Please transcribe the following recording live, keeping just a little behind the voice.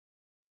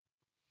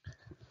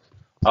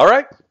All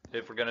right,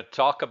 if we're going to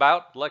talk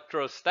about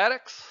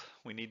electrostatics,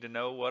 we need to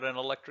know what an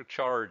electric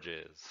charge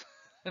is.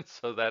 And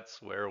so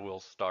that's where we'll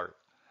start.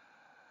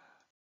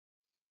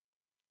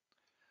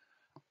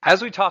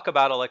 As we talk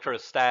about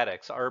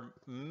electrostatics, our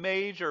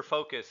major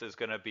focus is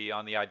going to be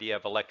on the idea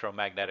of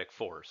electromagnetic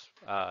force,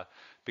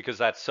 because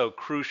that's so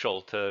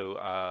crucial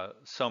to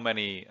so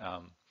many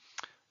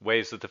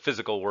ways that the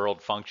physical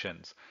world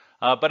functions.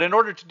 But in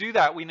order to do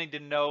that, we need to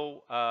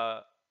know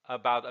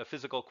about a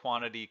physical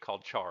quantity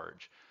called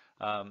charge.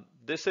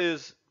 This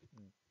is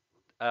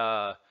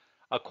uh,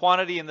 a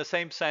quantity in the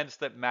same sense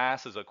that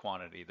mass is a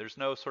quantity. There's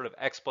no sort of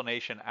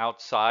explanation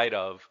outside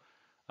of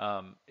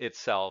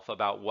itself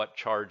about what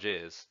charge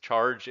is.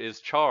 Charge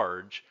is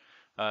charge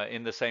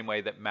in the same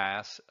way that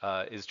mass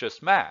is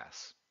just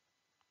mass.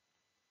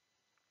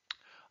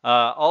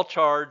 All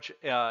charge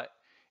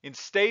in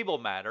stable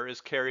matter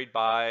is carried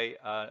by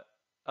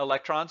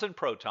electrons and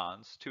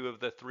protons, two of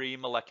the three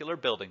molecular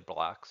building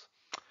blocks.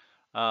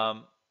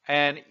 Um,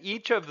 and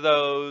each of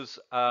those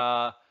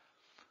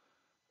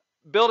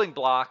building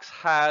blocks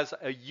has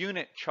a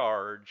unit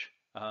charge.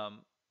 An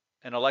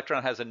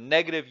electron has a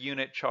negative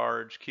unit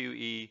charge,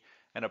 QE,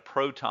 and a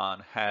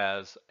proton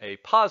has a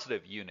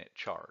positive unit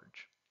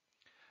charge.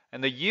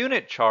 And the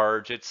unit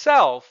charge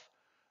itself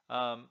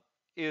um,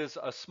 is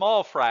a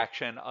small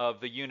fraction of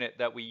the unit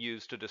that we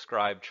use to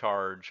describe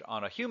charge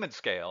on a human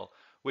scale,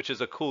 which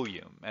is a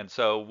coulomb. And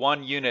so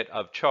 1 unit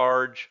of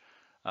charge,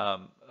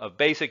 a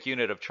basic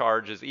unit of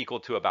charge is equal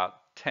to about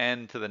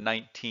 10 to the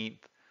 19th,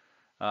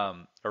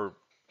 or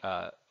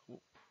uh,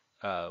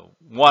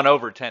 1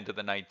 over 10 to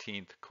the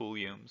 19th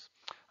coulombs.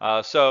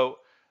 So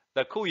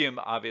the coulomb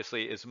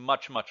obviously is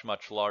much, much,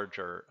 much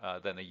larger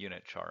than the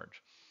unit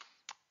charge.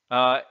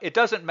 It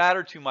doesn't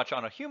matter too much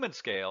on a human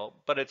scale,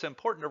 but it's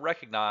important to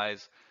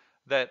recognize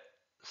that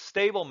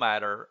stable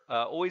matter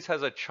always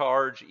has a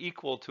charge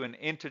equal to an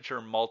integer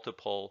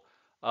multiple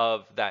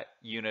of that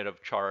unit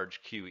of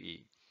charge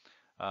QE.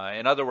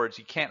 In other words,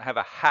 you can't have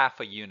a half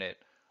a unit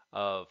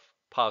of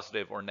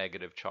positive or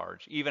negative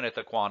charge, even at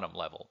the quantum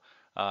level.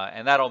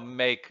 And that'll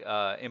make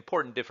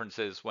important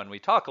differences when we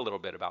talk a little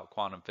bit about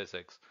quantum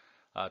physics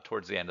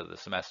towards the end of the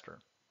semester.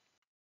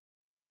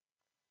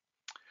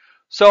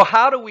 So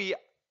how do we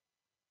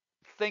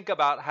think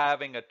about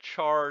having a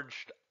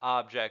charged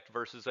object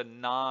versus a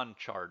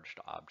non-charged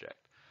object?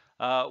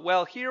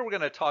 Well, here we're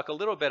going to talk a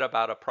little bit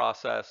about a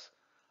process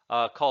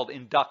called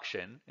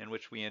induction, in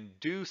which we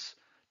induce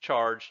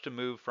charge to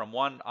move from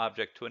one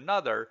object to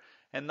another,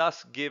 and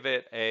thus give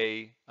it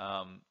a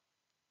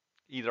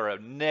either a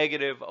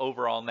negative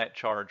overall net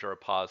charge or a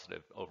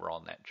positive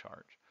overall net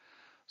charge.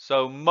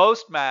 So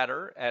most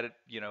matter at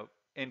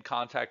in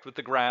contact with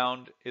the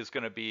ground is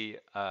going to be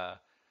have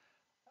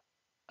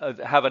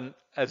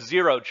a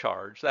zero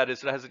charge. That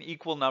is, it has an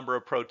equal number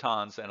of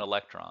protons and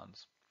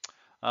electrons.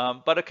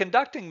 But a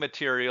conducting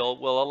material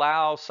will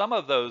allow some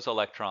of those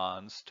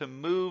electrons to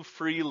move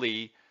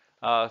freely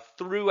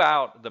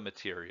throughout the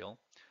material.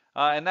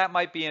 And that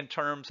might be in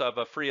terms of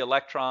a free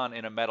electron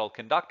in a metal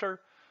conductor,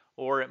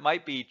 or it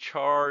might be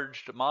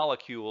charged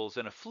molecules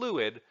in a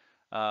fluid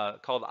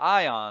called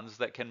ions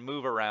that can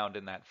move around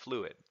in that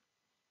fluid.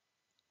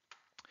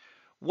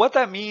 What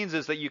that means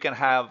is that you can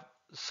have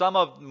some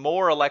of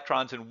more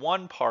electrons in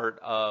one part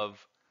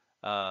of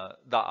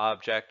the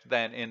object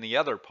than in the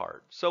other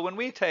part. So when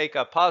we take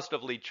a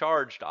positively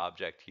charged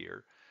object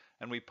here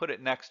and we put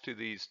it next to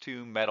these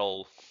two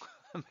metal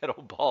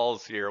metal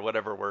balls here,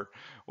 whatever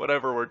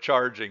we're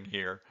charging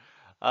here,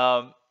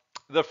 um,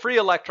 the free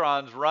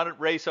electrons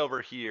race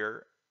over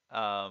here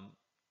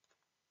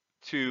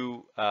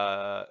to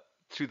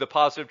to the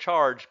positive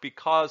charge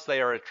because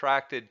they are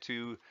attracted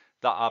to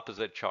the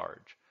opposite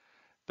charge.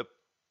 The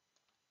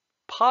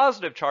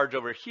positive charge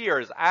over here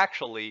is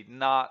actually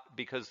not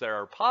because there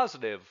are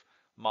positive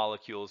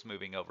molecules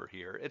moving over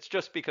here. It's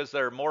just because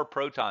there are more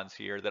protons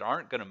here that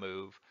aren't going to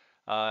move,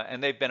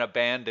 and they've been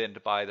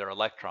abandoned by their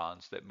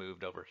electrons that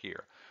moved over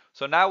here.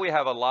 So now we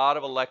have a lot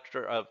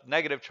of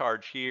negative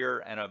charge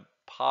here and a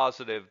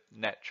positive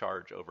net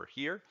charge over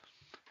here,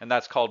 and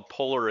that's called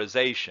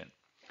polarization.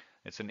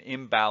 It's an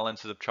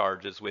imbalance of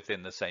charges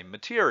within the same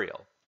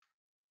material.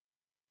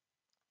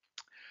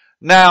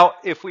 Now,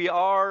 if we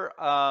are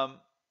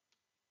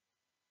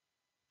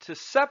to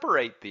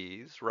separate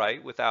these,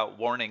 right, without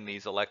warning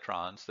these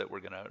electrons that we're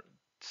going to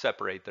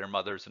separate their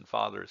mothers and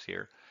fathers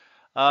here,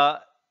 uh,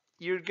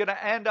 you're going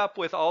to end up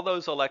with all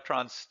those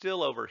electrons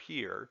still over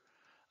here.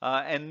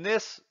 And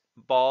this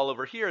ball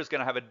over here is going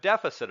to have a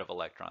deficit of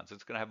electrons.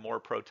 It's going to have more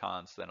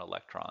protons than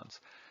electrons.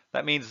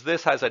 That means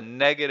this has a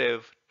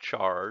negative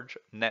charge,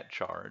 net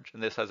charge,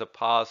 and this has a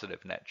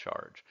positive net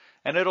charge.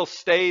 And it'll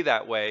stay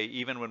that way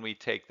even when we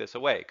take this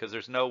away, because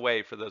there's no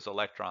way for those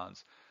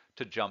electrons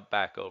to jump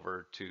back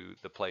over to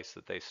the place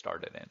that they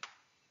started in.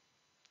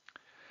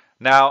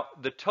 Now,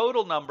 the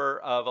total number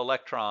of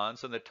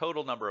electrons and the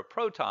total number of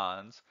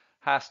protons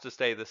has to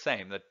stay the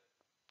same.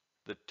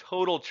 The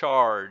total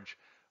charge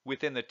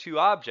within the two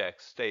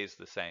objects stays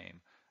the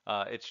same.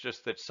 It's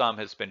just that some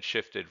has been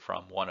shifted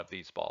from one of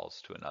these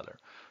balls to another.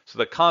 So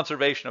the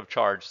conservation of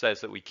charge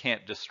says that we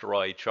can't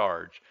destroy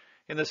charge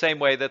in the same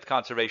way that the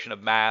conservation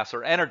of mass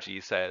or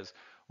energy says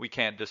we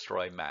can't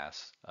destroy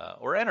mass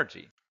or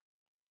energy.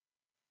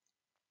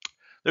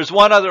 There's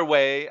one other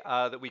way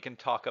that we can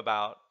talk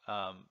about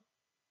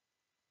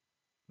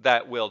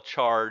that will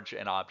charge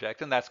an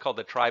object, and that's called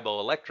the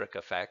triboelectric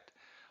effect.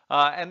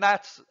 And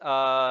that's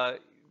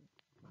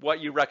what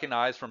you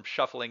recognize from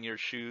shuffling your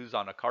shoes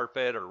on a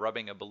carpet or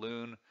rubbing a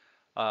balloon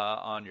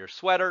on your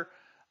sweater.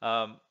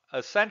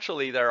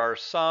 Essentially, there are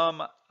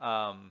some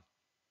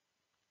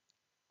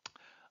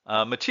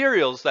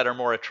materials that are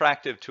more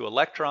attractive to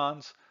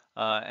electrons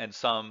and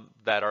some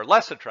that are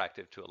less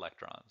attractive to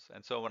electrons.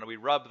 And so when we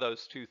rub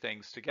those two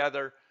things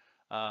together,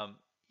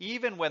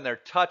 even when they're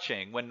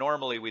touching, when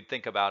normally we'd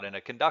think about in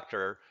a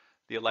conductor,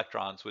 the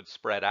electrons would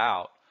spread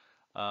out.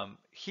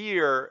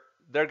 Here,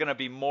 they're going to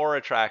be more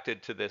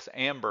attracted to this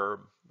amber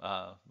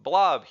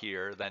blob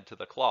here than to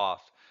the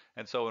cloth.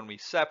 And so when we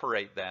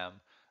separate them,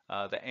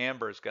 the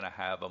amber is going to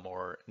have a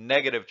more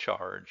negative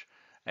charge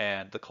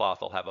and the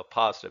cloth will have a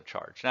positive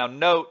charge. Now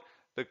note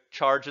the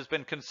charge has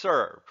been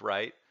conserved,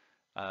 right?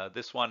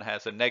 This one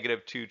has a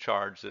 -2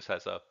 charge, this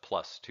has a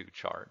 +2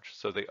 charge.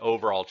 So the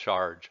overall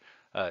charge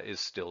is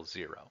still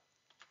 0.